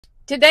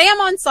Today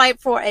I'm on site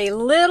for a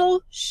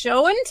little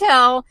show and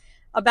tell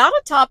about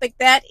a topic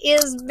that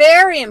is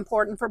very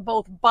important for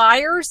both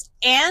buyers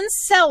and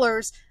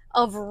sellers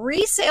of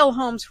resale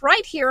homes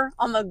right here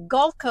on the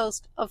Gulf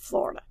Coast of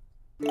Florida.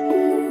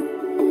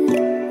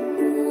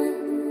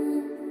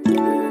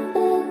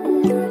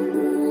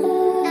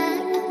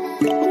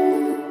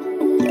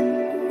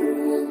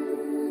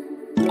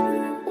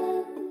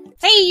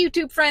 Hey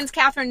YouTube friends,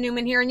 Catherine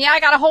Newman here, and yeah, I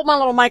gotta hold my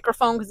little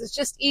microphone because it's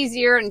just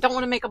easier and don't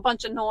want to make a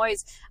bunch of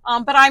noise.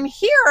 But I'm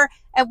here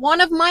at one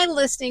of my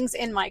listings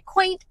in my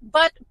quaint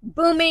but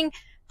booming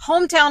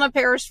hometown of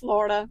Parrish,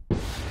 Florida.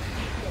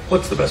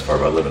 What's the best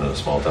part about living in a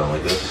small town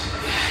like this?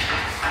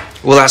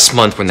 Well, last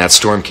month when that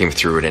storm came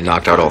through and it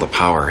knocked out all the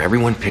power,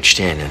 everyone pitched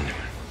in and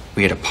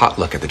we had a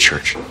potluck at the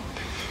church.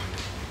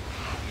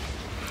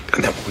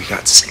 And then we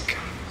got sick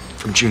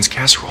from June's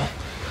casserole.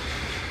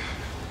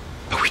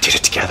 But we did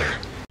it together.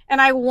 And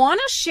I want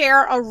to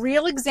share a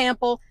real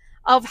example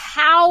of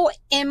how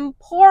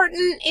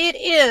important it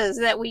is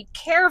that we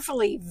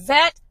carefully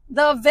vet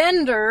the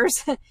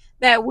vendors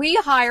that we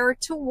hire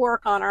to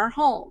work on our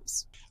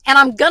homes. And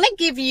I'm going to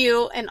give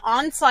you an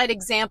on-site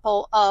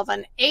example of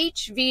an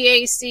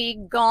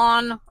HVAC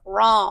gone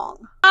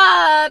wrong.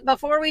 But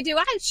before we do,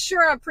 I'd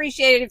sure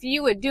appreciate it if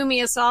you would do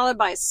me a solid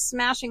by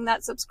smashing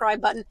that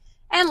subscribe button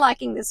and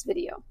liking this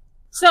video.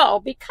 So,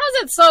 because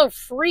it's so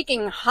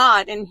freaking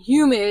hot and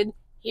humid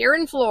here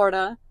in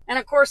Florida, and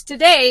of course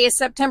today is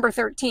September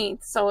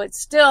 13th, so it's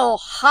still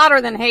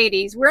hotter than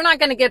Hades. We're not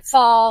going to get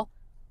fall.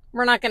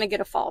 We're not going to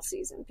get a fall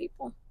season,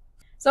 people.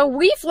 So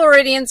we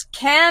Floridians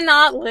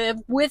cannot live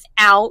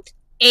without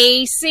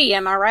AC,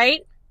 am I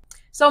right?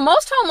 So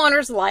most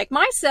homeowners like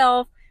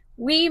myself,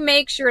 we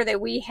make sure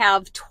that we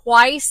have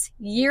twice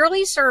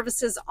yearly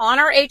services on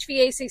our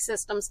HVAC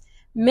systems.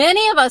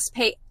 Many of us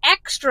pay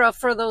extra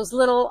for those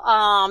little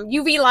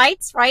UV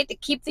lights, right, to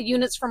keep the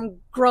units from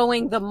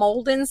growing the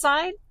mold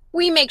inside.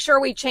 We make sure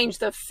we change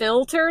the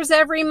filters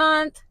every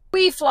month.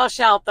 We flush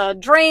out the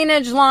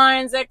drainage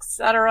lines,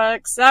 etc.,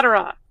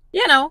 etc.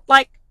 You know,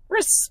 like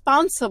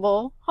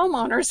responsible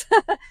homeowners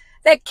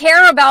that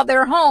care about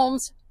their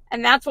homes,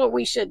 and that's what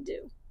we should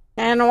do.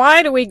 And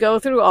why do we go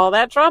through all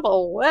that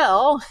trouble?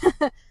 Well,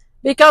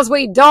 because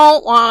we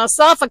don't want to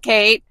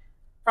suffocate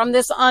from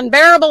this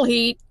unbearable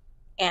heat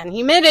and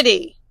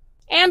humidity,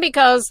 and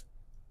because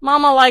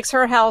Mama likes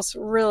her house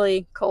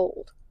really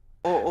cold.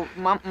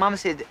 Mama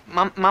said that.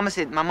 My mama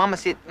said that.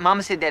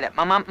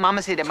 My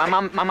mama said that. My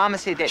mama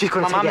said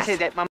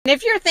that.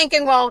 If you're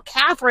thinking, well,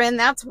 Catherine,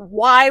 that's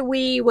why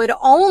we would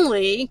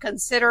only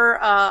consider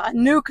a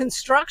new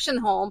construction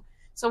home,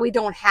 so we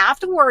don't have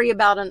to worry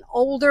about an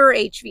older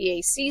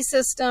HVAC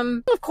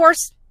system. Of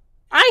course,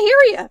 I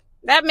hear you.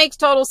 That makes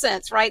total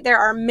sense, right? There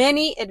are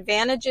many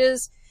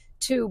advantages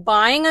to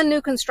buying a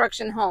new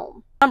construction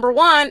home. Number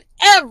one,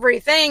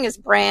 everything is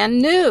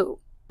brand new.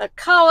 The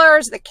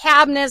colors, the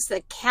cabinets,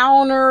 the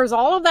counters,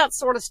 all of that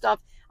sort of stuff,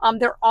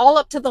 they're all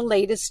up to the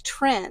latest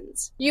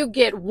trends. You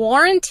get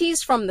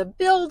warranties from the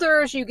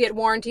builders, you get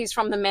warranties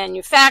from the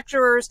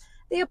manufacturers,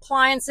 the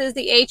appliances,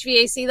 the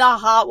HVAC, the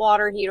hot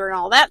water heater, and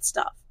all that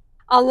stuff.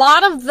 A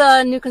lot of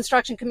the new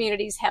construction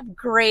communities have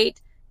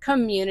great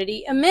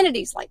community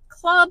amenities like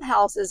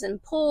clubhouses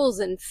and pools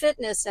and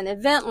fitness and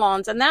event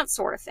lawns and that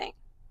sort of thing.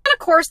 And of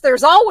course,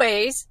 there's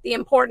always the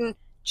important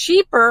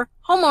cheaper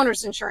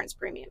homeowners insurance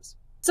premiums.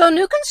 So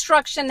new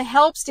construction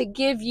helps to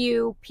give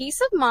you peace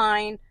of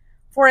mind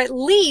for at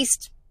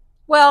least,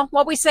 well,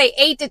 what we say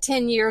 8 to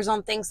 10 years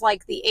on things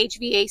like the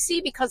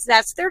HVAC, because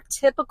that's their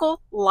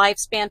typical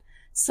lifespan.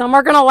 Some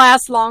are going to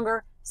last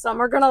longer, some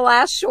are going to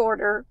last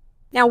shorter.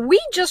 Now, we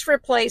just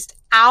replaced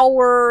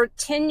our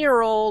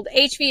 10-year-old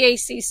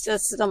HVAC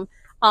system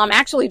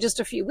actually just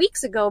a few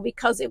weeks ago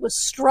because it was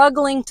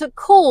struggling to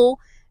cool,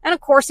 and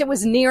of course it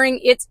was nearing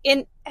its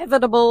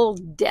inevitable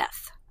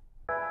death.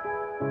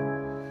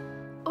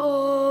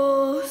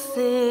 All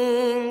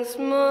things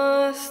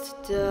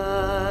must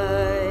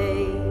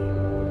die.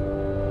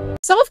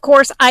 So of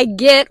course I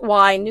get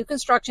why new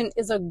construction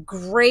is a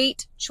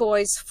great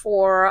choice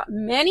for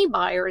many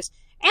buyers,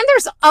 and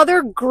there's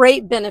other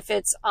great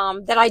benefits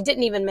that I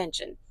didn't even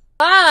mention.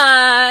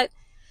 But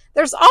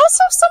there's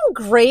also some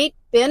great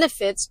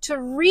benefits to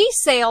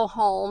resale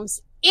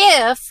homes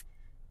if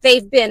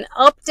they've been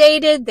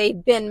updated,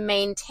 they've been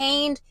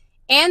maintained,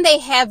 and they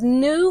have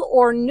new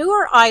or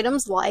newer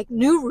items like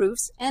new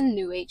roofs and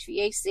new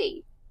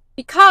HVAC.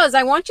 Because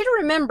I want you to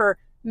remember,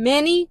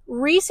 many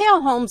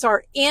resale homes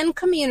are in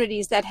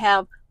communities that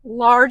have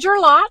larger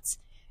lots,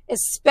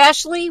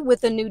 especially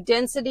with the new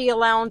density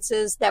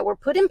allowances that were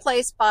put in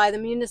place by the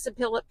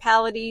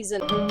municipalities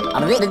and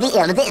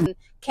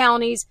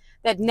counties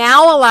that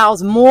now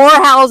allows more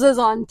houses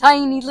on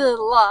tiny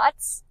little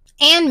lots.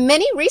 And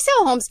many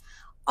resale homes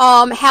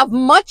have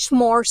much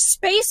more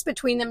space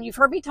between them. You've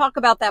heard me talk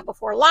about that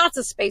before. Lots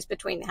of space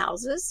between the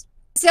houses.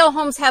 Resale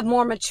homes have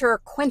more mature,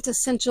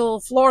 quintessential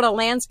Florida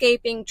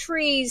landscaping,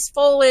 trees,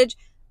 foliage,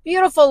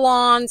 beautiful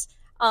lawns,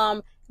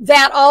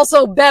 that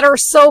also better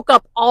soak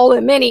up all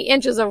the many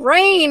inches of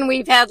rain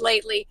we've had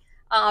lately.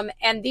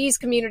 and these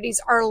communities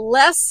are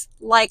less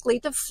likely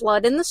to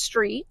flood in the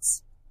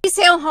streets.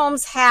 Resale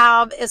homes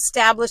have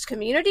established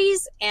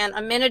communities and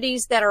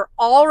amenities that are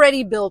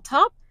already built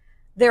up.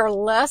 They're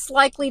less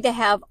likely to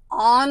have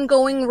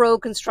ongoing road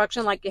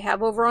construction like you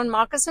have over on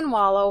Moccasin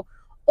Wallow,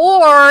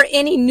 or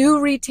any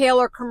new retail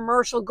or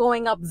commercial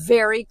going up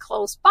very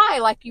close by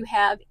like you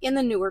have in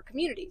the newer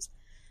communities.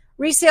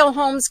 Resale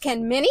homes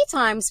can many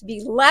times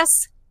be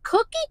less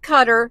cookie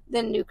cutter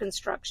than new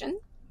construction,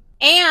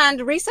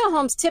 and resale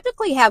homes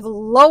typically have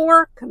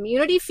lower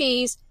community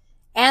fees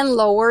and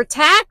lower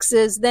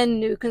taxes than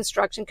new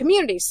construction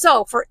communities.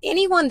 So for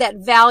anyone that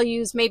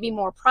values maybe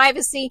more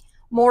privacy,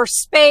 more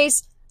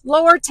space,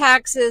 lower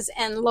taxes,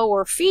 and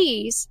lower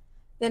fees,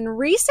 then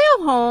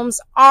resale homes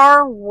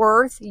are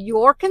worth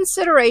your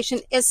consideration,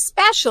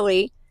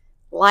 especially,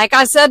 like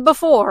I said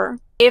before,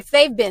 if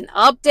they've been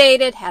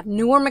updated, have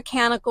newer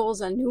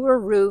mechanicals, a newer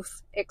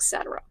roof,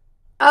 etc.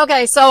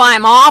 Okay, so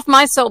I'm off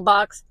my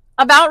soapbox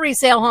about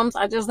resale homes.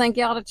 I just think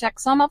you ought to check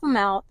some of them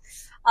out.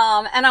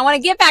 And I want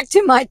to get back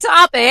to my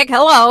topic.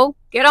 Hello,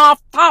 get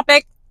off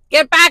topic,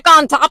 get back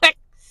on topic.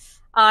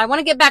 I want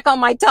to get back on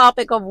my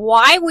topic of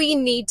why we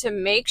need to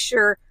make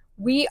sure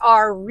we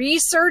are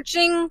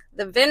researching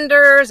the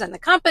vendors and the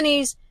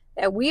companies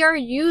that we are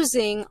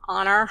using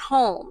on our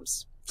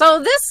homes.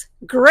 So this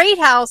great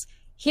house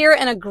here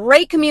in a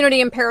great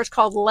community in Parrish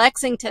called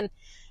Lexington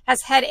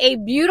has had a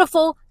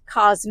beautiful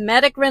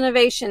cosmetic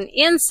renovation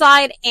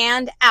inside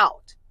and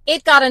out.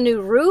 It got a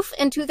new roof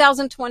in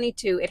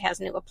 2022. It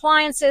has new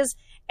appliances,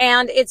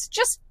 and it's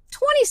just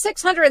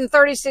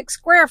 2,636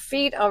 square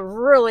feet of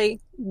really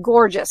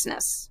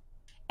gorgeousness.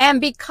 And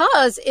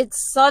because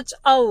it's such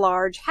a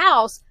large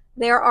house,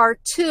 there are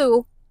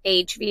 2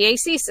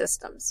 HVAC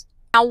systems.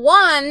 Now,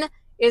 one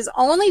is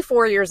only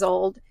 4 years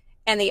old,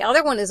 and the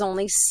other one is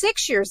only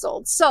 6 years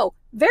old. So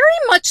very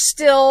much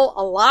still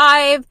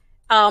alive.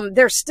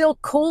 They're still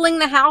cooling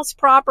the house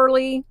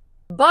properly,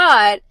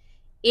 but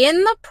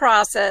in the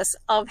process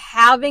of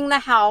having the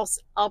house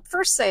up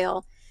for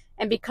sale,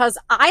 and because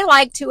I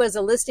like to, as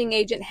a listing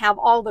agent, have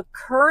all the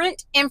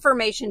current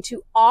information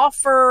to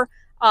offer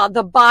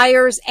the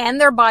buyers and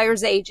their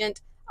buyer's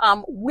agent,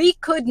 we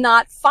could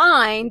not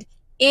find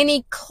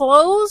any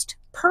closed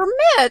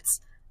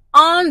permits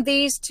on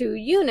these 2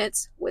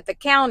 units with the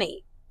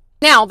county.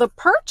 Now, the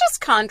purchase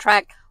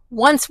contract,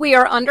 once we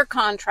are under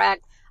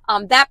contract,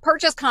 that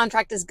purchase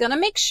contract is going to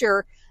make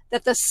sure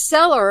that the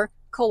seller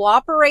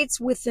cooperates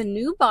with the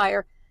new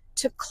buyer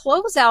to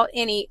close out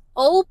any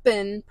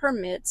open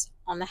permits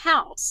on the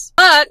house.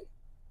 But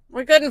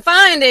we couldn't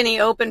find any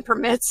open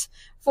permits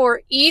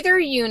for either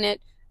unit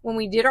when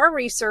we did our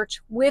research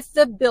with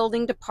the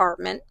building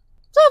department.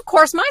 So of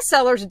course my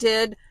sellers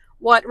did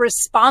what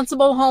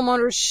responsible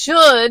homeowners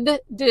should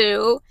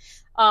do.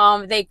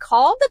 They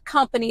called the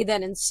company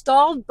that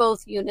installed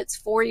both units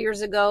 4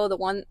 years ago,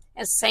 the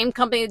same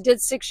company that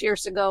did 6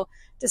 years ago,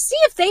 to see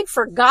if they'd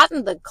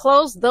forgotten to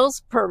close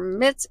those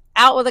permits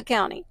out with the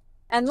county.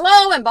 And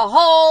lo and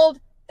behold,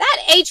 that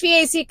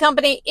HVAC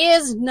company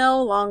is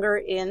no longer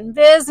in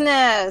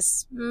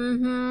business.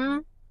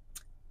 Nowhere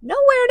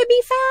to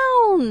be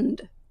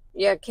found.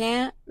 You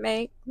can't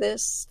make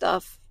this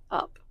stuff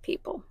up,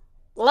 people.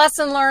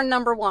 Lesson learned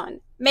number 1.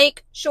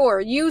 Make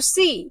sure you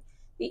see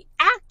the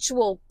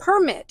actual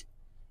permit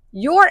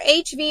your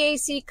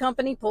HVAC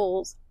company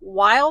pulls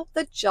while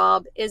the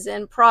job is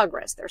in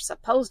progress. They're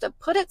supposed to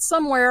put it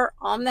somewhere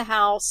on the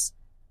house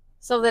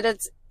so that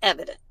it's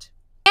evident.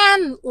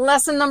 And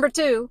lesson number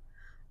 2,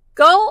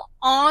 go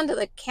on to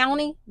the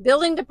county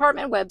building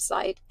department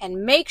website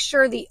and make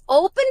sure the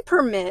open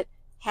permit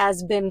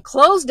has been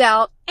closed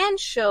out and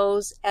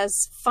shows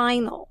as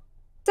final.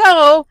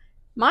 So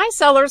my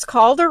sellers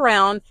called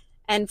around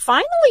and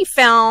finally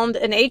found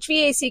an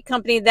HVAC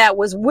company that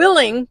was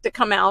willing to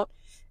come out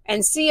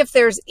and see if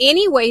there's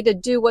any way to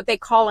do what they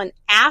call an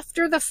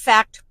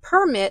after-the-fact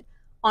permit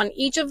on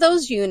each of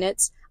those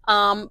units.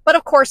 But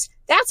of course,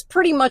 that's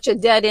pretty much a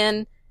dead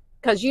end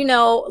because, you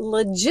know,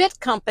 legit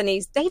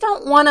companies, they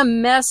don't want to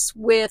mess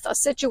with a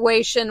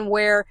situation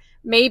where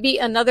maybe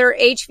another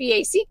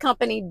HVAC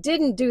company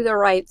didn't do the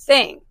right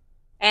thing.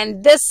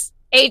 And this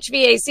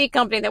HVAC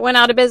company that went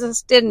out of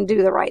business didn't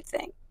do the right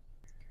thing.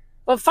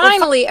 But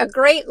finally, a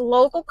great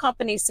local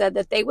company said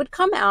that they would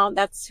come out.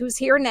 That's who's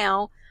here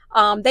now.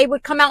 They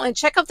would come out and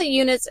check out the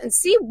units and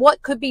see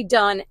what could be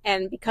done.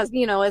 And because,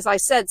 you know, as I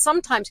said,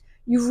 sometimes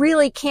you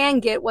really can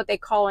get what they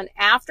call an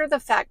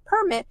after-the-fact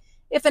permit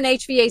if an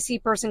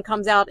HVAC person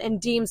comes out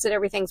and deems that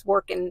everything's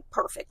working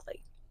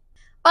perfectly.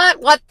 But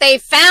what they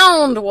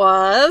found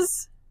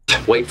was...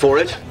 Wait for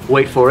it.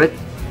 Wait for it.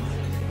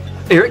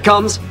 Here it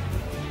comes.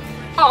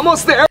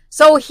 Almost there.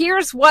 So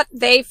here's what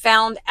they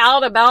found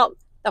out about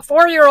the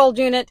 4-year-old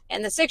unit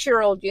and the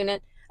 6-year-old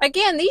unit.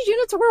 Again, these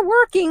units were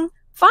working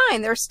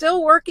fine. They're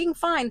still working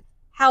fine.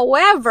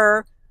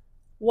 However,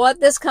 what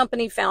this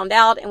company found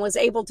out and was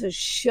able to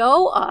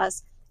show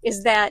us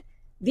is that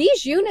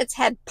these units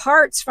had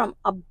parts from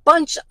a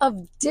bunch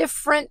of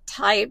different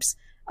types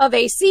of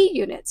AC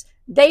units.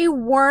 They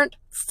weren't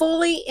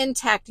fully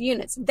intact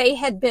units. They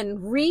had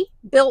been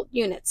rebuilt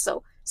units.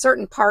 So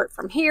certain part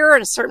from here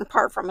and a certain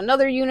part from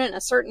another unit and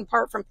a certain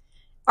part from...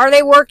 Are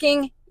they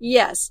working?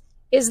 Yes.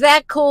 Is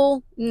that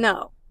cool?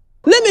 No.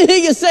 Let me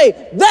hear you say,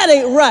 that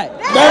ain't right.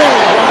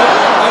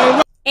 That ain't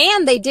right.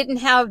 And they didn't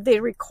have the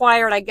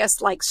required, I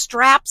guess, like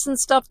straps and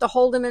stuff to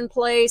hold them in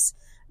place.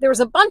 There was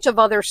a bunch of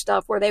other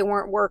stuff where they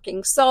weren't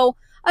working. So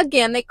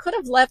again, they could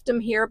have left them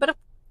here, but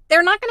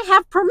they're not going to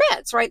have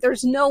permits, right?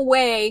 There's no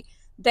way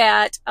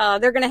that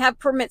they're going to have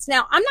permits.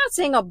 Now, I'm not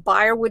saying a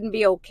buyer wouldn't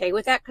be okay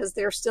with that because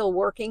they're still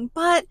working,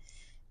 but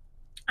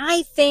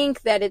I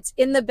think that it's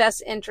in the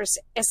best interest,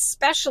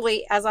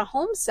 especially as a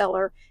home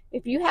seller,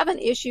 if you have an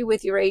issue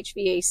with your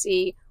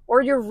HVAC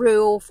or your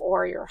roof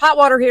or your hot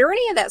water heater, or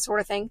any of that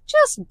sort of thing,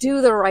 just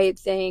do the right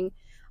thing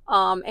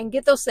and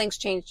get those things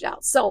changed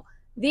out. So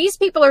these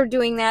people are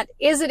doing that.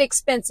 Is it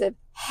expensive?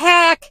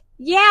 Heck,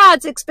 yeah,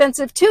 it's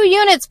expensive. 2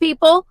 units,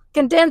 people.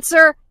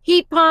 Condenser,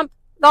 heat pump,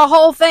 the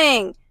whole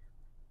thing.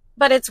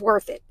 But it's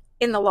worth it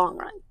in the long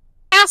run.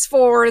 Fast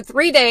forward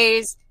 3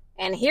 days,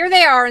 and here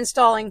they are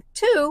installing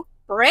 2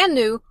 brand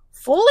new,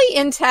 fully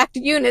intact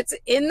units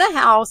in the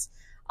house.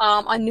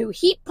 A new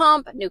heat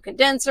pump, a new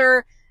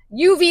condenser,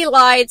 UV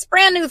lights,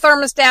 brand new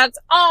thermostats,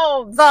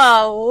 all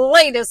the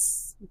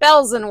latest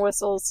bells and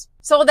whistles.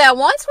 So that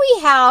once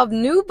we have a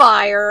new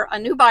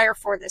buyer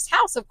for this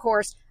house, of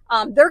course,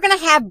 they're going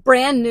to have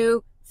brand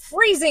new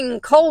freezing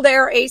cold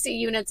air AC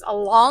units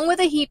along with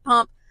a heat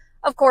pump,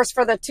 of course,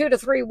 for the 2 to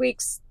 3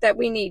 weeks that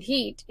we need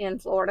heat in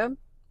Florida.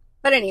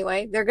 But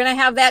anyway, they're going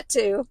to have that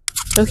too.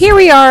 So here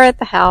we are at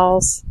the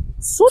house.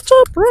 Such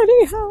a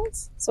pretty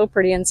house. So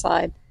pretty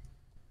inside.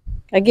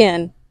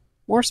 Again,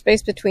 more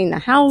space between the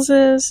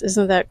houses.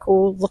 Isn't that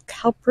cool? Look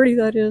how pretty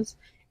that is.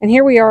 And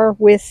here we are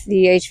with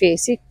the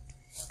HVAC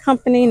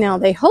company. Now,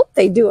 they hope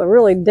they do a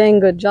really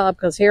dang good job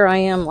because here I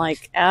am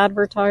like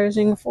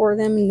advertising for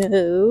them.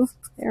 No,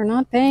 they're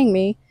not paying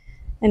me.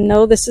 And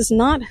no, this is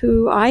not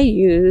who I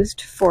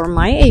used for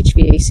my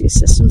HVAC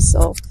system.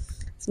 So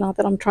it's not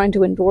that I'm trying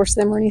to endorse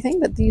them or anything,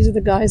 but these are the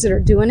guys that are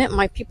doing it.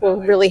 My people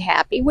are really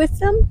happy with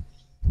them.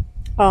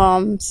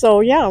 So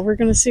yeah, we're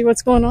going to see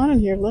what's going on in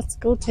here. Let's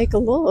go take a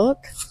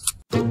look.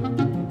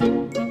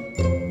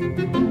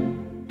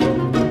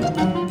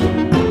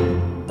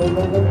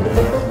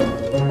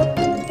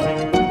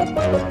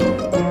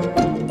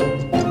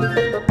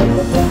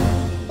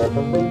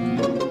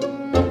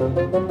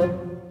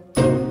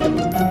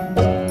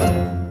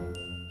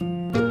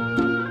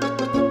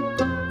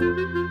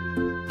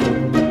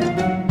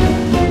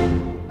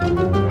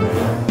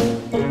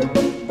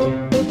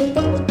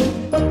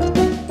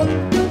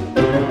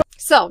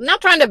 So,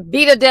 not trying to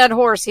beat a dead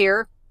horse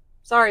here.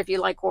 Sorry if you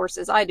like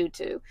horses, I do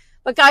too.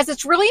 But guys,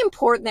 it's really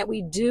important that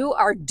we do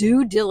our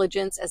due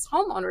diligence as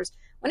homeowners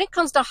when it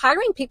comes to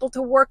hiring people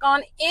to work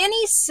on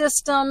any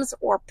systems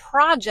or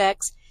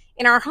projects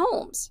in our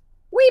homes.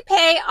 We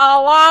pay a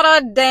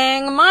lot of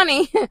dang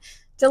money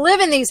to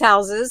live in these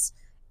houses,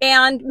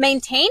 and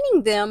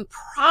maintaining them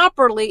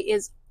properly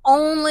is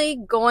only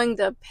going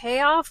to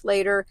pay off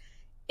later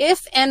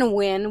if and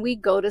when we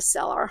go to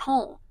sell our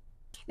home.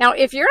 Now,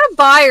 if you're a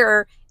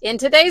buyer in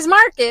today's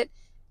market,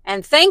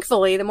 and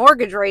thankfully the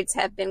mortgage rates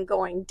have been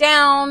going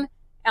down,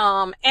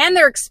 and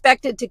they're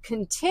expected to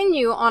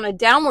continue on a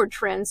downward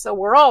trend, so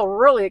we're all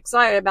really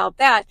excited about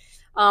that.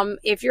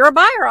 If you're a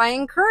buyer, I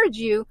encourage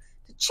you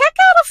to check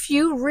out a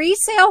few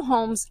resale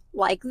homes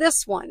like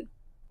this one.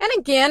 And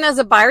again, as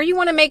a buyer, you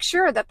want to make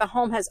sure that the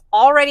home has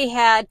already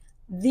had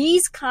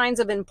these kinds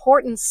of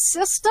important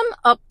system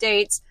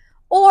updates,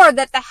 or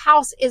that the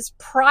house is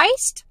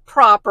priced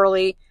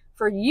properly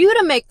for you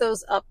to make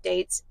those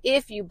updates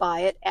if you buy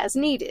it as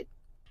needed.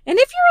 And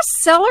if you're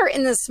a seller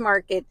in this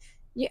market,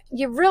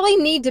 you really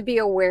need to be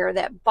aware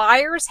that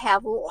buyers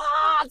have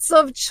lots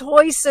of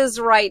choices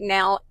right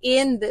now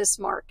in this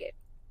market.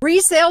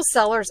 Resale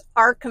sellers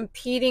are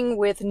competing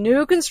with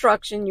new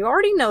construction. You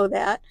already know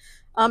that.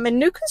 And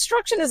new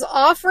construction is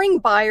offering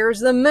buyers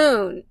the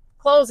moon,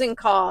 closing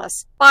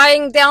costs,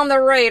 buying down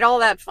the rate, all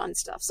that fun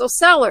stuff. So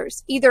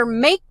sellers, either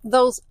make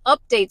those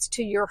updates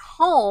to your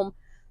home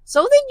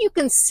so that you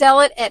can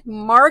sell it at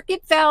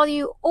market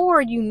value,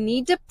 or you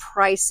need to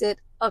price it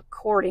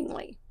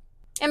accordingly.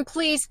 And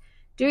please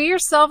do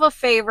yourself a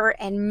favor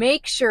and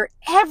make sure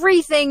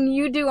everything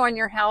you do on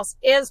your house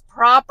is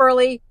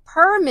properly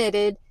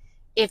permitted,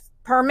 if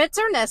permits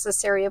are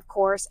necessary, of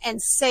course,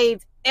 and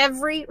save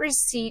every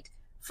receipt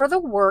for the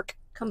work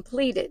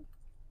completed.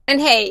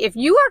 And hey, if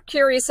you are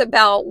curious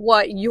about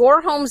what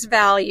your home's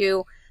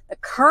value, the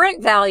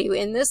current value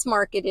in this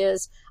market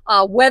is,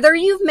 whether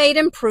you've made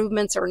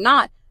improvements or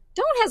not,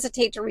 don't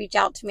hesitate to reach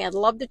out to me. I'd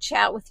love to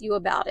chat with you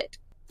about it.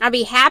 I'd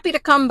be happy to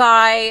come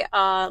by,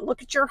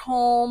 look at your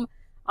home,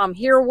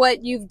 hear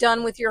what you've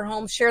done with your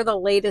home, share the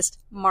latest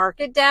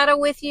market data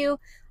with you.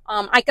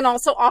 I can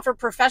also offer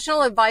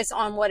professional advice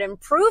on what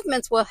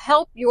improvements will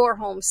help your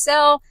home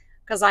sell,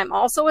 because I'm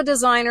also a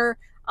designer.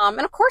 And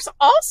of course,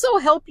 also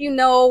help you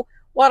know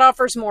what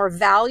offers more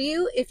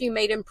value if you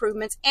made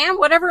improvements, and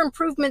whatever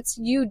improvements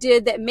you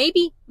did that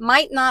maybe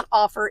might not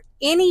offer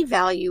any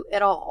value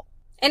at all.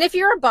 And if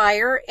you're a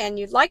buyer and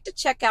you'd like to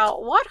check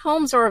out what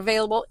homes are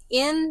available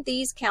in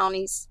these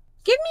counties,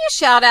 give me a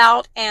shout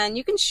out and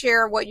you can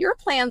share what your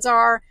plans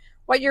are,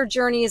 what your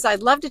journey is.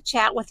 I'd love to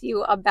chat with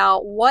you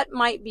about what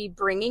might be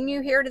bringing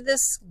you here to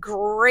this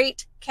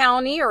great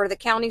county or the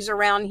counties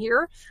around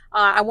here.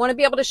 I want to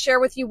be able to share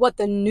with you what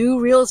the new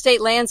real estate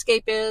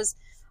landscape is,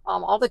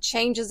 all the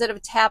changes that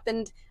have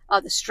happened,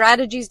 the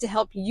strategies to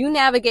help you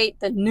navigate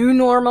the new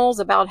normals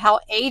about how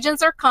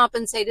agents are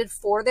compensated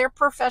for their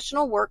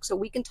professional work, so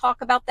we can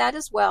talk about that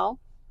as well.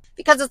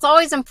 Because it's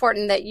always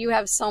important that you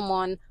have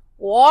someone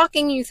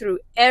walking you through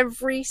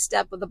every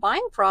step of the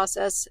buying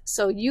process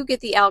so you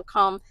get the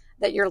outcome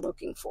that you're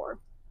looking for.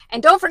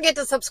 And don't forget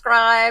to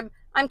subscribe.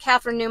 I'm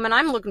Catherine Newman.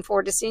 I'm looking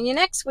forward to seeing you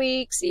next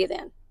week. See you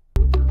then.